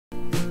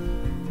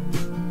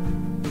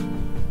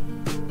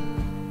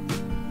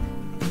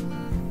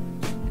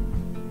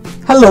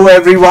Hello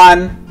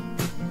everyone,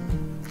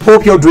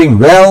 hope you're doing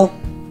well.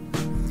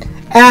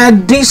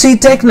 At DC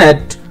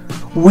TechNet,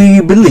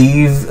 we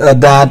believe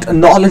that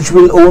knowledge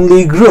will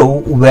only grow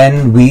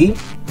when we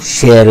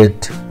share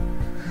it.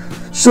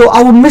 So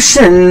our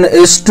mission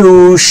is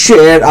to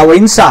share our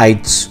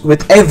insights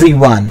with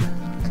everyone.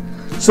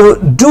 So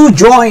do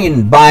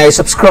join by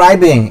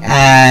subscribing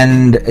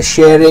and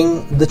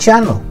sharing the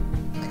channel.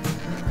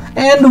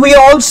 And we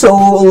also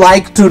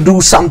like to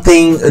do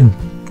something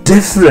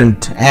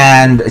different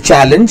and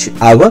challenge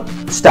our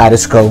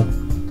status quo.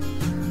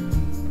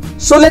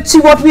 So let's see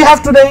what we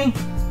have today.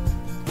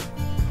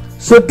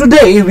 So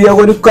today we are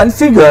going to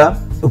configure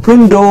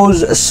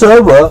Windows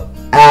Server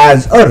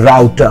as a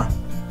router.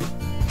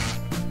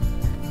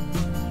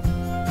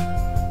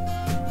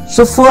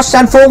 So first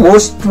and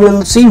foremost,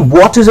 we'll see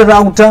what is a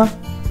router.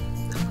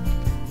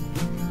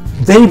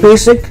 Very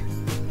basic.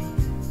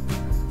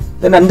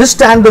 Then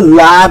understand the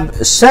lab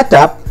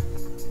setup,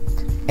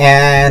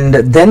 and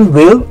then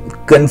we'll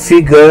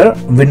configure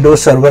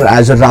Windows Server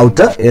as a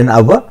router in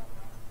our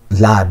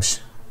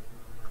labs.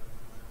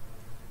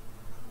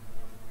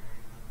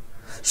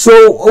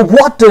 So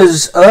what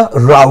is a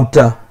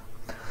router?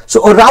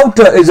 So a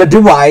router is a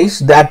device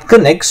that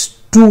connects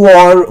two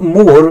or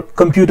more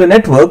computer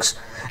networks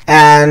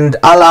and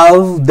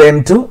allow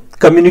them to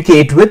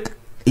communicate with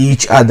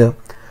each other.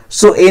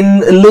 So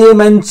in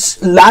layman's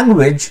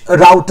language, a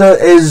router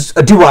is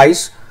a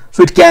device,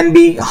 so it can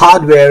be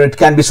hardware, it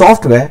can be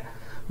software,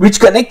 which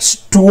connects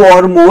two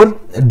or more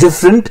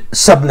different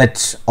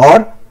subnets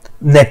or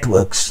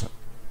networks.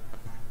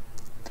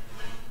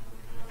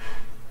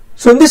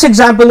 So in this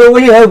example over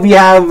here, we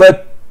have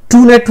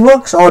two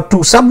networks or two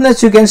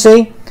subnets, you can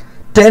say,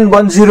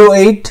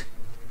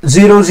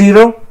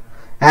 10.108.0.0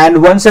 and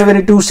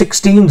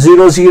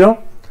 172.16.0.0.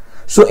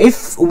 So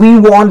if we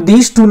want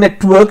these two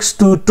networks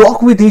to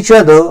talk with each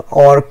other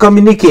or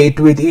communicate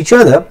with each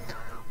other,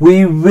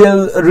 we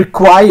will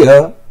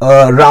require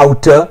a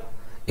router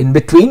in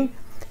between,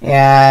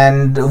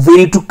 and we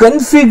need to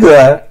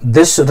configure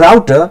this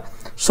router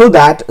so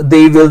that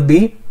there will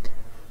be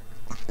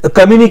a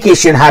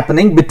communication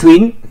happening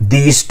between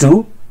these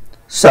two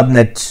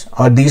subnets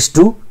or these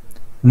two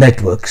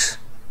networks.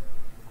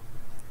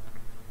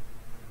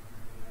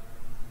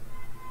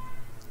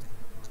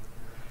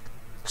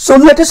 So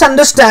let us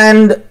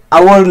understand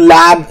our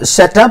lab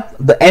setup,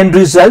 the end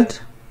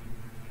result.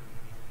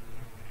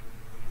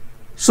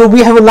 So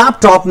we have a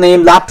laptop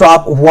named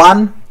laptop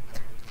 1,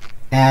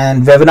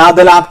 and we have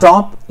another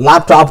laptop,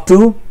 laptop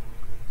 2,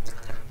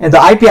 and the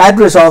IP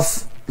address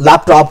of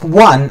laptop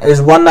 1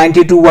 is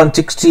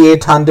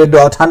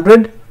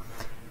 192.168.100.100,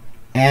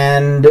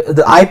 and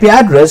the IP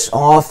address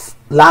of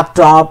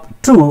laptop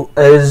 2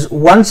 is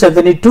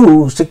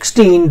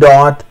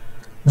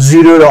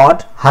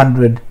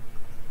 172.16.0.100.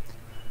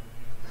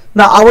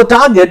 Now our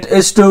target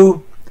is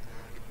to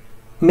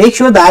make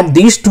sure that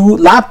these two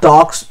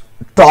laptops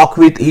talk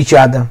with each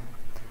other.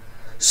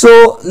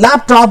 So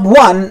laptop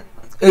 1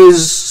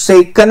 is,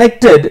 say,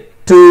 connected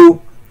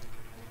to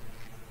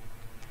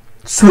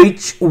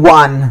switch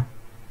 1,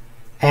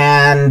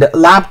 and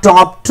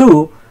laptop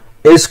 2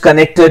 is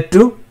connected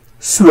to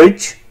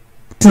switch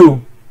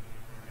 2.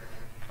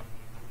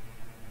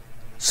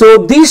 So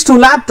these two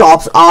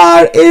laptops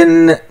are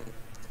in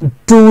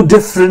two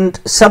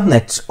different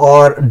subnets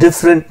or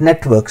different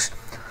networks.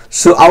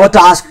 So our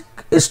task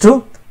is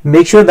to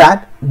make sure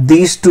that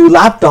these two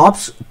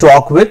laptops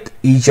talk with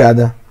each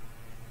other.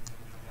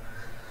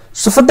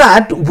 So for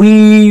that,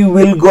 we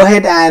will go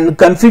ahead and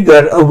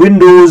configure a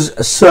Windows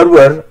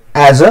Server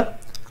as a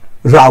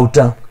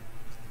router.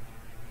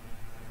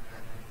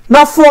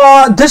 Now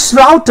for this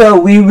router,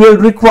 we will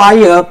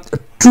require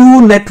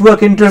two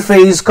network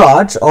interface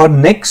cards or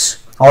NICs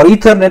or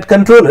Ethernet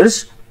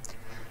controllers.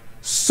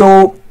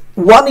 So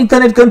one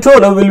Ethernet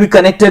controller will be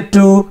connected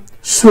to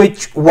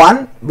switch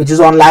 1, which is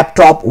on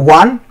laptop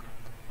 1,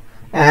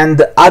 and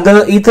the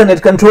other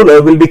Ethernet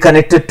controller will be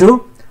connected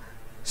to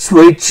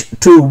switch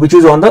 2, which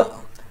is on the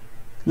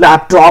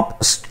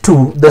laptop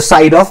 2, the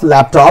side of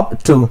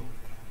laptop 2.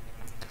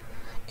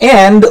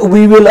 And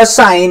we will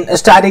assign a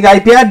static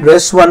IP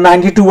address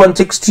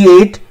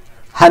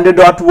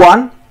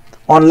 192.168.100.1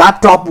 on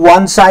laptop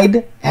 1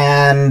 side,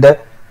 and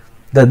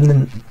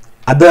the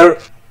other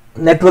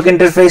network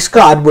interface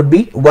card would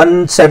be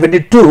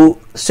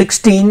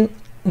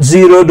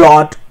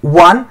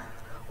 172.16.0.1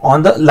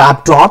 on the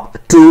laptop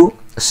 2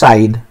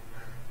 side.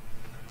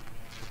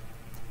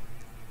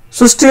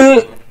 So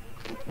still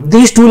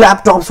these two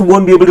laptops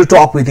won't be able to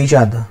talk with each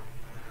other.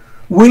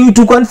 We need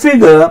to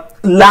configure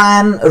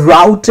LAN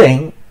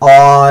routing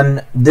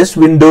on this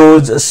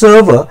Windows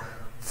Server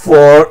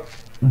for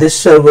this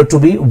server to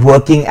be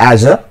working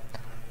as a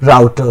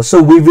router. So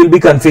we will be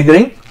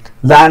configuring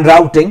LAN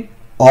routing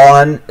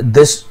on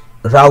this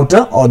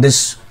router or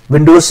this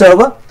Windows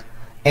Server,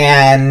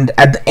 and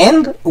at the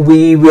end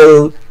we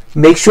will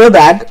make sure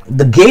that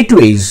the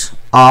gateways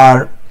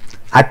are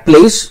at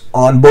place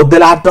on both the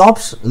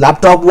laptops.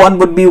 Laptop 1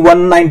 would be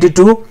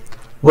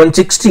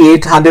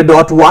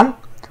 192.168.100.1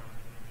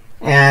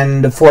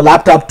 and for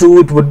laptop 2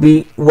 it would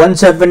be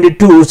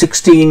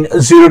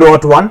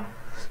 172.16.0.1.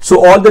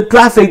 so all the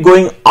traffic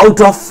going out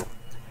of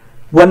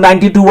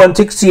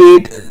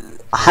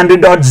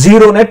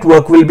 192.168.100.0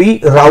 network will be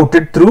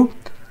routed through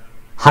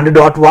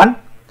 100.1,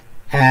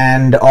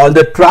 and all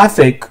the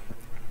traffic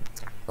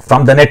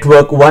from the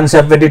network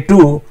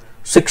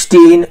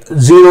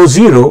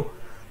 172.16.0.0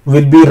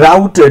 will be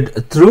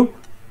routed through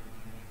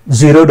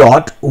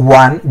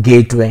 0.1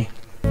 gateway.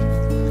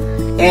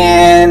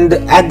 And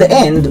at the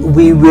end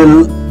we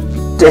will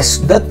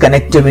test the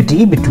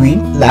connectivity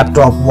between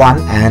laptop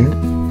 1 and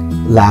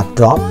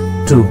laptop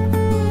 2.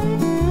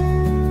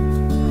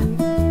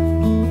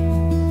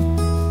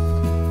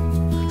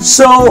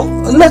 So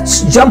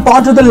let's jump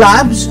onto the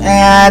labs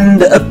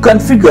and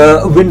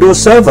configure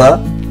Windows Server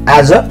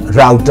as a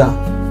router.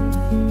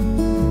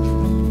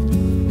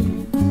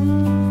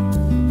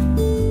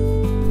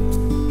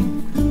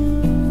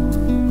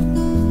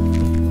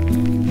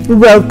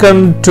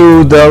 Welcome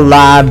to the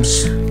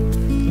labs,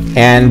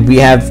 and we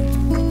have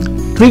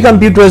 3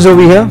 computers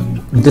over here.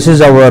 This is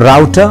our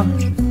router,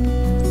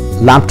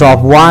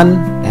 laptop 1,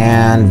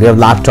 and we have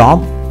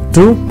laptop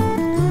 2.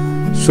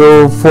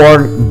 So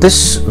for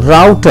this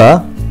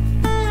router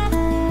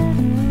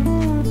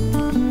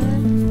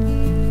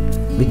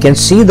we can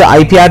see the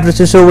IP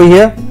addresses over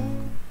here.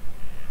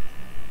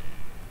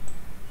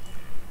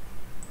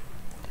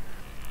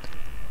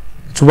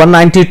 It's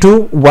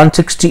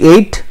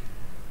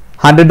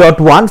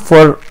 192.168.100.1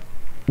 for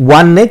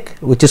one NIC,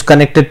 which is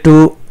connected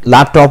to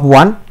laptop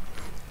 1,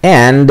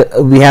 and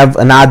we have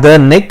another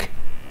NIC,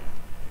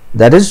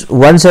 that is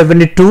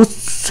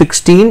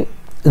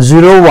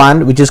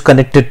 172.16.0.1, which is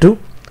connected to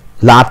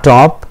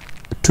laptop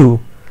 2.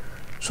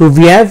 So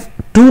we have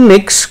 2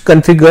 NICs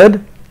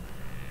configured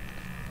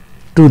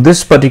to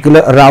this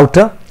particular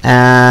router,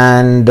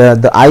 and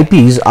the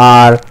IPs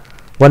are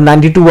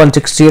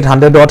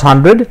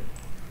 192.168.100.100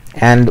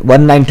 and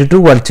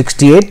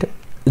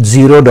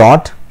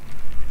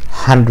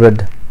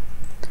 192.168.0.100.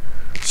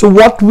 So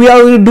what we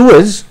are going to do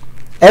is,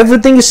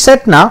 everything is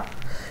set now.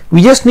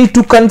 We just need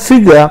to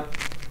configure,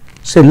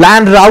 say,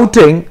 LAN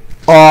routing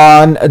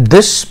on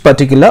this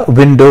particular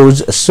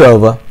Windows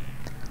server.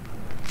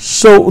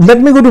 So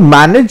let me go to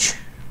manage,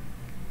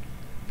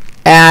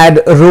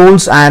 add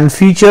roles and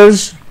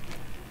features,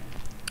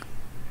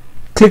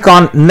 click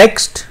on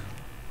next,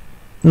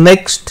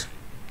 next,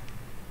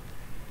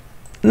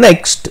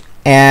 next,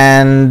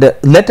 and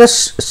let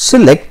us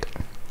select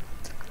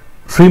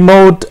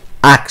remote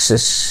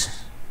access.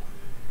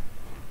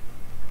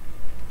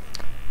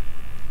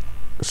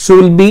 So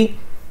we'll be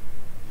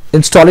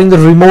installing the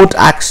remote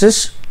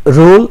access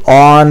role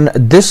on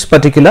this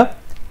particular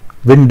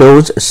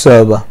Windows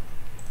server.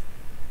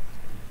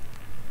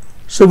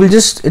 So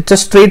it's a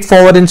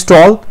straightforward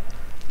install,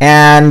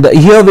 and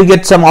here we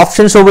get some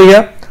options over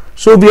here.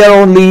 So we are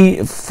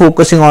only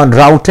focusing on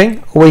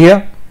routing over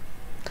here,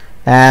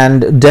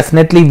 and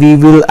definitely we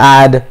will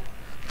add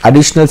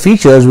additional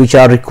features which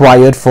are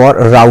required for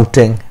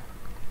routing.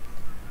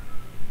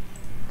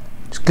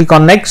 Just click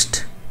on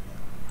next,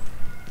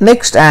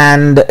 next,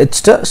 and it's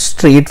the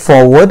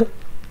straightforward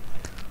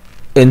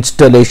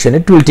installation.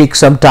 It will take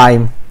some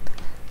time.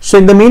 So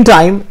in the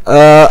meantime,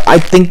 I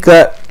think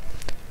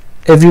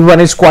everyone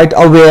is quite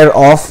aware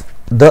of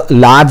the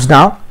labs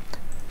now.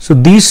 So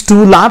these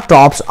 2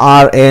 laptops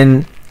are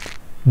in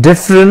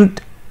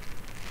different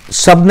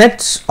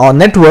subnets or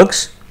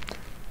networks.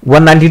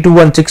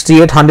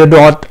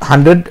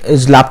 192.168.100.100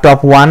 is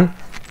laptop 1,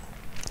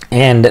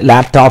 and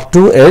laptop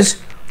 2 is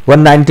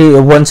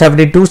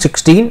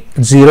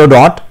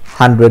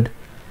 172.16.0.100,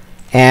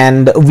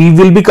 and we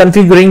will be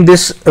configuring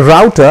this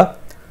router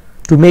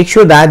to make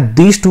sure that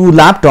these 2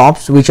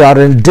 laptops, which are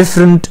in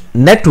different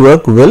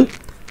network, will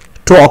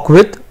talk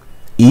with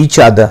each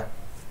other.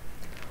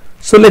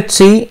 So let's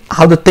see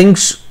how the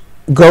things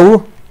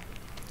go,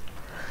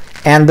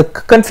 and the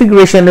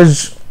configuration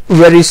is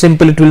very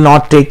simple. It will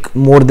not take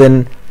more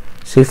than,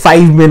 say,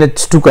 5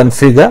 minutes to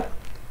configure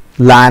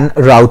LAN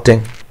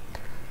routing.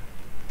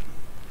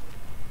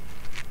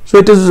 So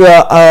it is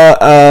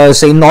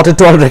say not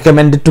at all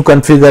recommended to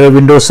configure a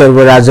Windows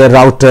Server as a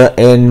router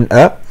in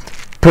a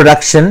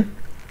production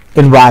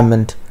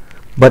environment,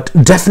 but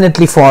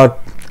definitely for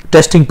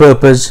testing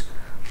purpose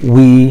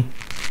we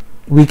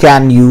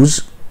can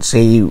use,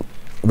 say,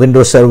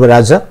 Windows Server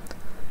as a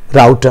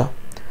router.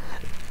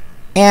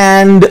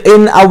 And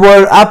in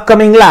our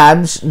upcoming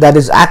labs, that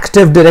is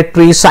Active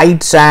Directory,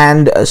 sites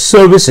and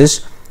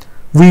services,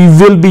 we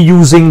will be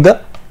using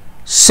the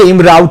same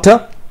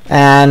router,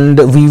 and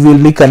we will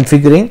be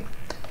configuring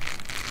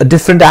a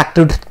different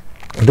Active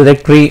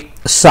Directory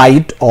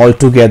site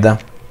altogether.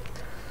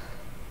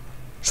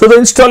 So the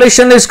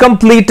installation is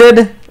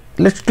completed.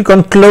 Let's click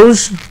on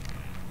close.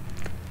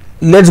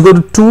 Let's go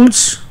to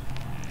tools,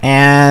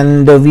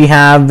 and we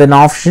have an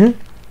option,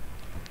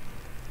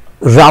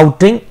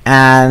 routing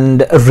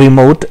and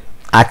remote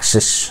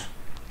access.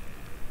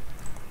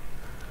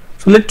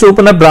 So let's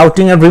open up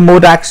routing and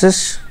remote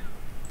access.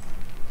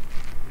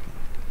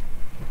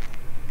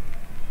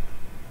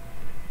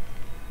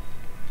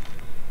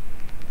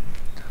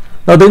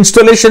 Now the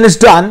installation is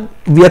done.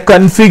 We are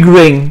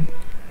configuring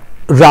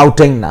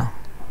routing now.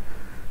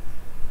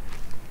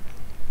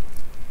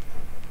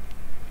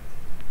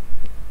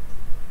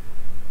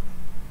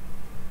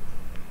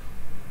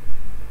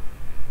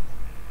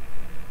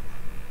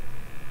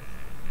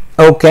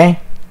 Okay,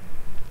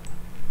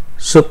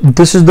 so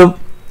this is the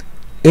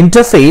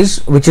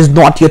interface which is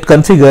not yet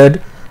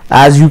configured.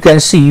 As you can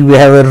see, we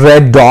have a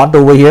red dot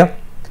over here.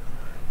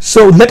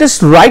 So let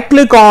us right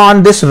click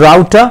on this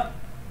router.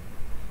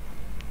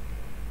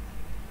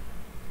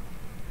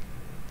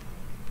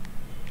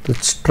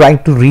 It's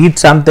trying to read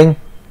something.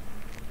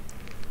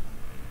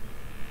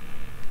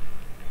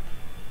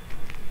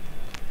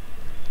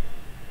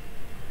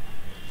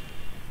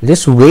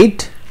 Just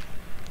wait.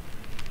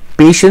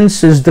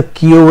 Patience is the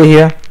key over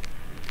here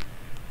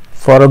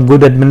for a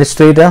good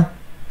administrator.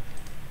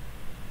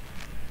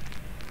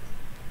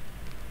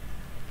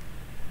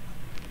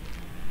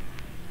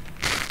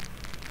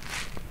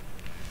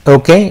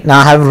 Okay,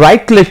 now I have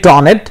right clicked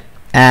on it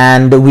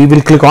and we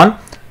will click on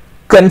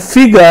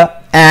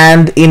configure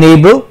and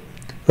enable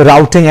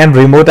routing and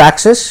remote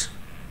access.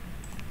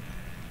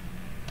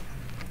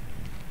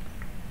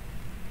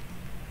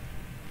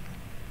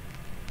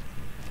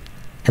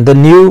 And the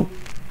new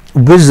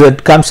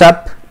wizard comes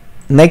up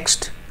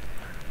next.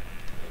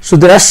 So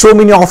there are so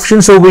many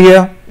options over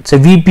here. It's a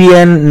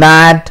VPN,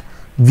 NAT,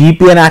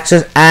 VPN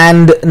access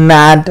and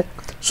NAT.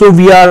 So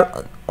we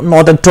are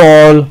not at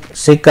all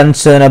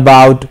concerned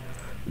about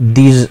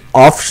these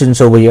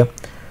options over here.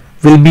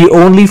 We'll be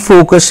only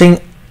focusing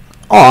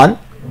on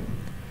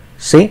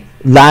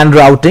LAN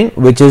routing,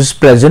 which is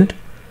present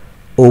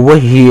over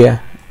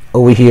here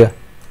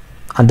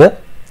under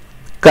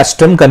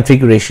custom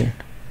configuration.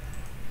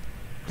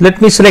 Let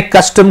me select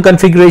custom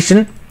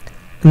configuration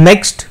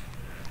next,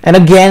 and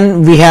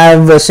again we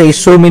have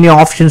so many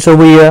options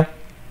over here,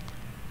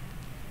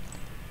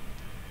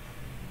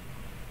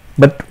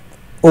 but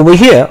over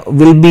here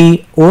we'll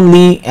be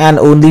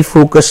only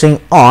focusing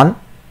on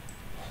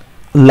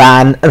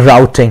LAN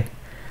routing.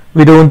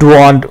 We don't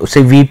want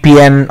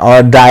VPN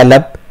or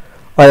dial-up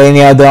or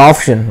any other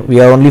option. We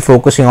are only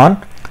focusing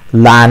on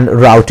LAN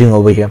routing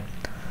over here.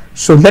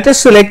 So let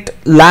us select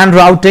LAN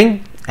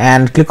routing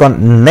and click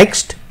on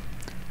next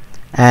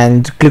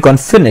and click on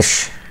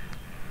finish.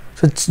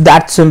 So it's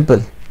that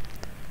simple.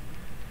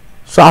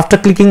 So after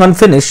clicking on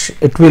finish,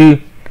 it will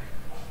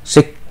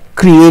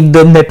create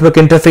the network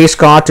interface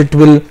card, it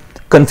will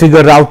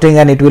configure routing,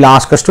 and it will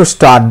ask us to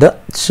start the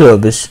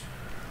service.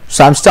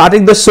 So I'm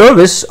starting the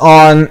service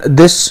on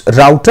this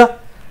router.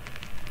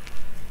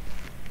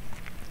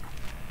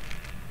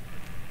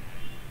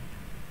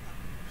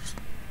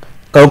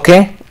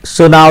 Okay,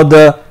 so now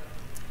the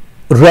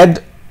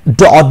red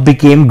dot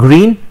became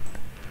green.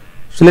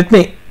 So let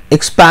me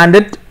expand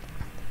it.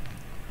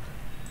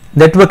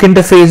 Network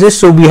interfaces.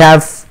 So we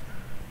have 4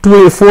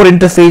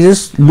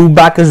 interfaces,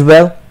 loopback as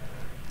well.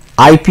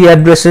 IP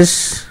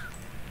addresses.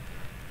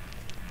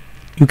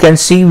 You can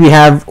see we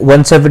have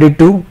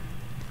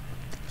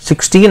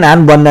 172.16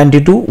 and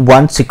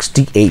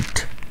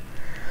 192.168.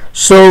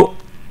 So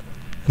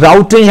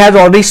routing has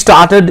already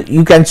started.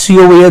 You can see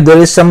over here there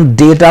is some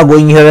data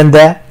going here and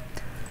there.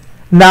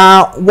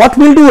 Now what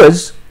we'll do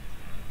is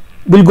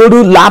we'll go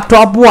to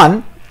laptop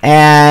 1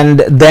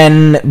 and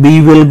then we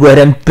will go ahead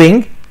and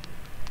ping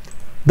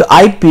the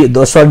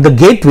the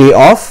gateway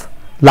of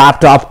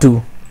laptop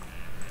 2.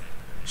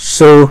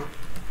 So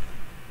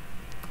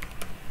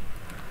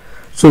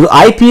the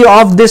IP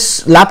of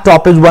this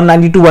laptop is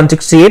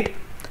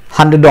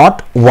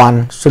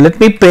 192.168.100.1. So let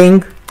me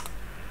ping.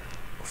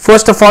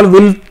 First of all,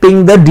 we'll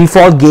ping the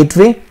default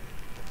gateway.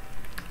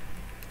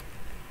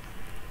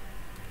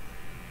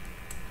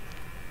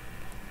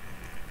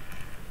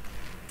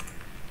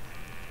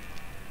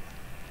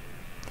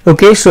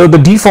 Okay, so the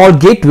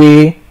default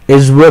gateway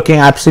is working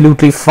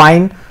absolutely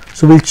fine.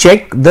 So we'll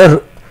check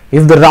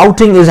if the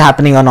routing is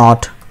happening or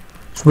not.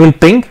 So we'll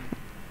ping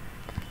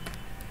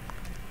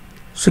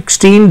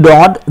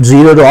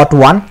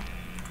 16.0.1.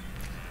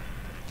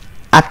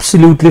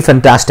 Absolutely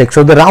fantastic.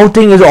 So the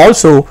routing is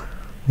also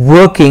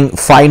working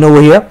fine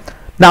over here.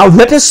 Now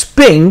let us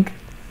ping.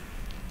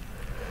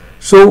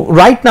 So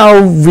right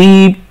now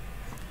we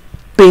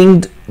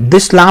pinged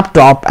this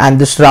laptop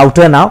and this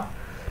router. Now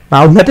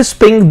let us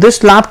ping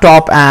this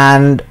laptop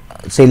and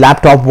say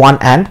laptop 1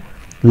 and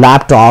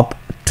laptop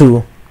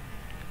 2.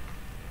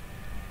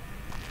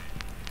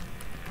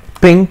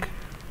 Ping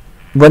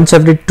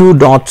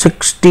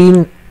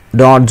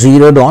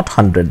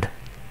 172.16.0.100.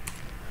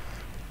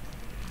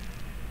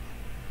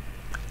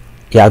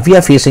 Yeah, we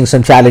are facing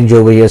some challenge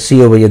over here.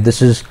 See over here,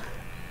 this is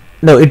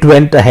no, it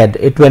went ahead,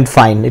 it went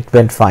fine.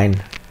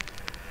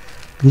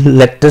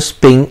 Let us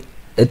ping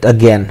it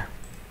again.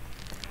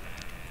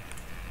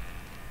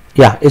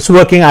 Yeah, it's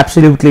working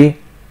absolutely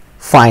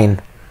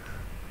fine.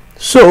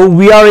 So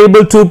we are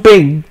able to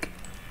ping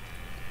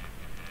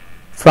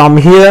from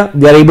here.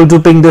 We are able to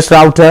ping this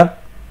router,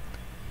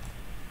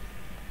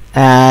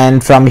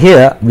 and from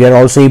here we are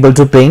also able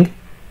to ping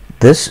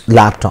this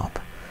laptop.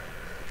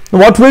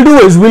 What we'll do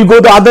is we'll go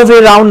the other way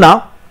around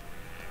now.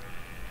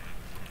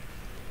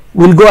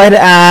 we'll go ahead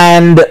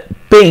and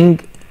ping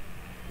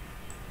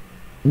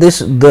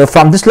this.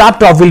 From this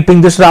laptop we'll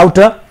ping this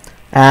router,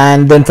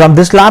 and then from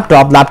this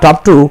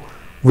laptop 2,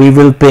 we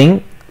will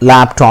ping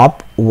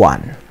laptop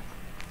 1.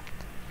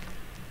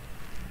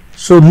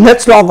 So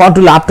let's log on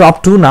to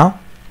laptop 2 now.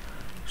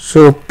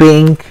 So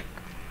ping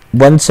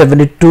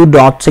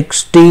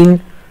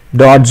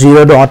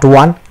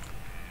 172.16.0.1.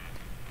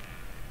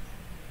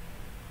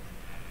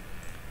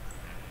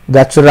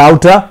 That's a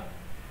router.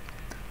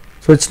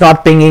 So it's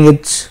not pinging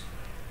its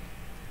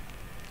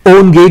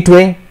own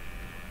gateway.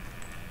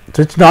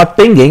 So it's not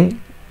pinging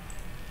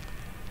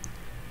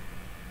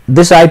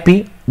this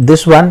IP,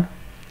 this one.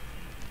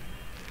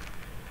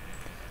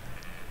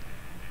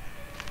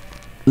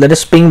 Let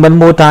us ping one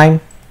more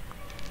time.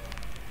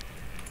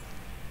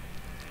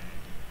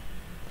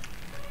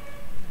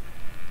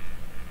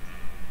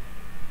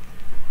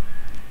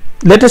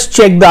 Let us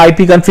check the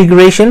IP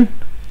configuration.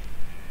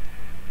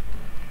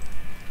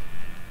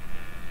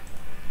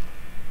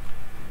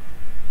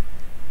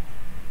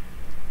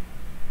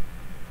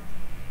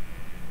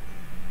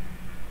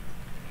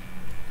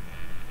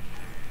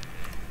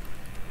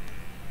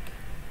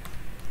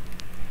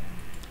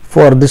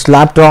 For this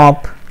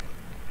laptop,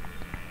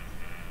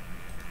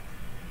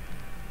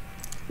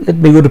 let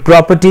me go to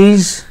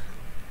properties,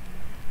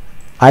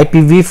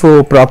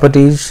 IPv4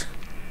 properties,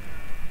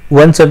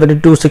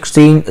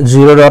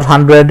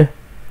 172.16.0.100,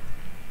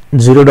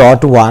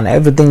 0.1.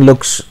 Everything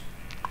looks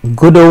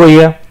good over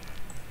here.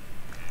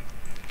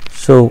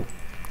 So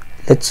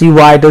let's see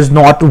why it is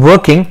not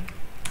working.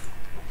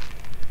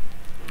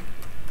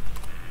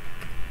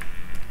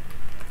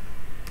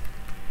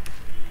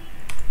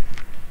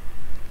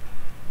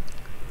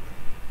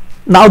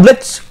 Now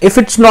if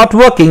it's not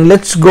working,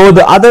 let's go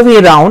the other way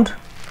around.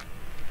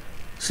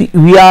 See,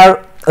 we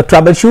are a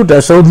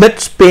troubleshooter, so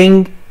let's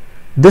ping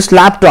this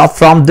laptop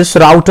from this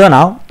router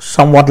now,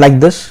 somewhat like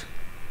this.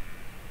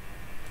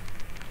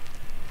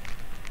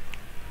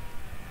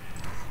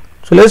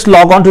 So let's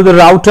log on to the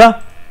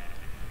router.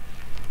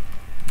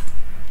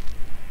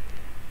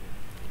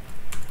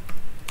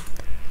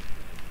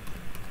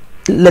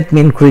 Let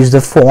me increase the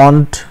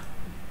font.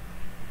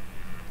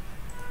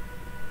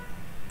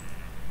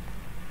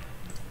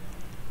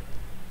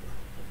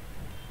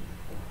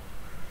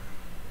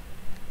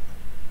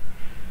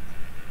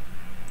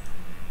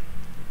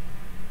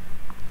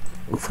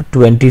 For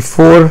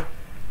 24.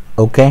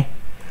 Okay,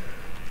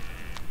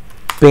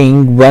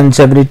 ping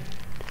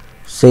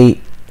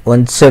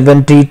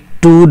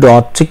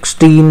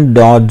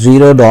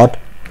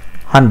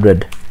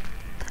 172.16.0.100.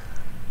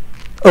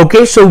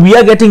 okay, so we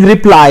are getting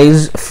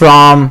replies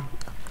from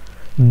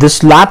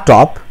this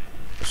laptop.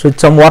 So it's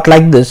somewhat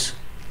like this.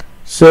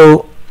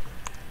 So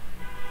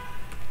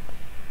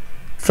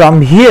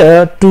from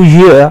here to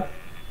here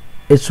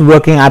it's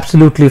working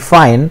absolutely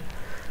fine,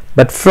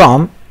 but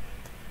from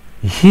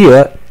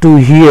here to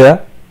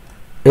here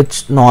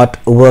it's not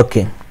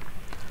working.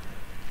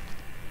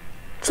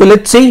 So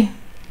let's see,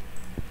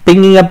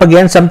 pinging up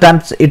again,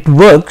 sometimes it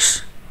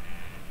works.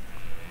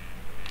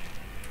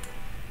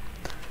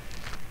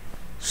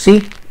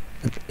 See,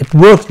 it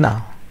works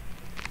now.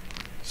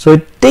 So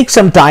it takes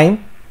some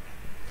time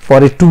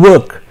for it to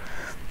work.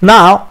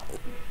 Now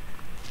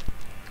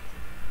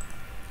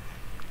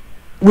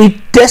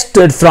we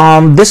tested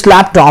from this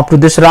laptop to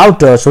this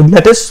router, so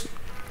let us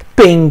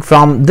ping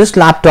from this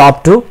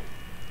laptop to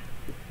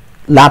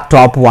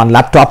laptop 1,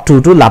 laptop 2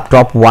 to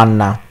laptop 1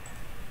 now.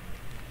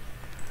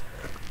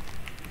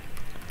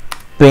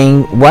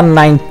 Ping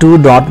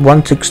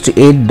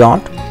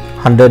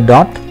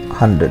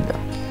 192.168.100.100.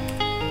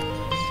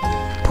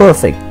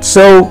 Perfect.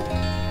 So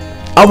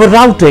our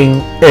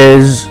routing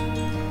is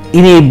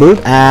enabled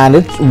and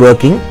it's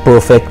working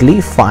perfectly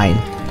fine.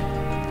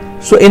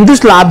 So in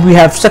this lab we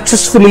have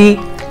successfully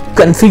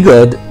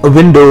configured a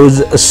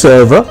Windows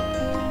server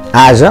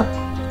as a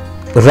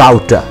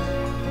router.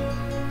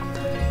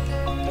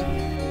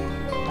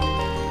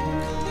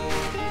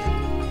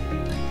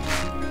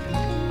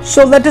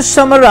 So let us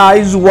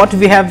summarize what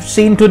we have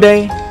seen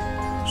today.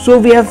 So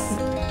we have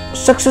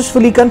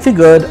successfully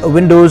configured a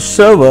Windows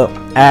server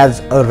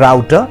as a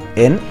router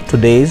in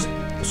today's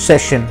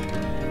session.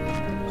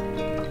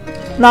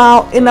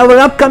 Now in our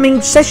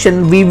upcoming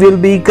session we will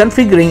be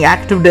configuring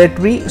Active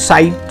Directory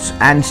sites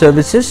and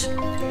services,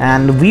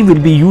 and we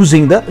will be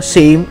using the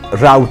same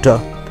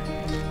router,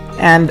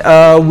 and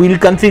we'll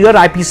configure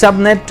IP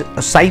subnet,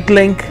 site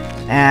link,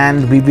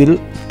 and we will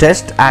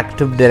test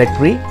Active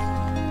Directory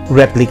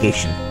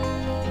replication.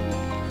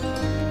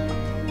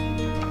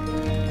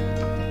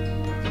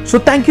 So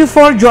thank you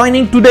for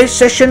joining today's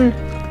session.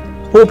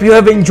 Hope you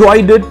have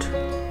enjoyed it,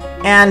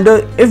 and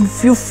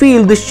if you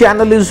feel this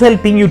channel is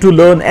helping you to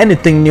learn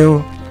anything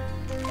new,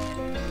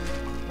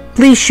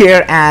 please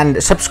share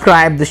and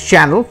subscribe this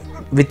channel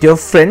with your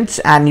friends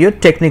and your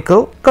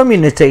technical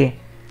community,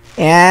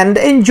 and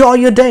enjoy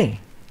your day.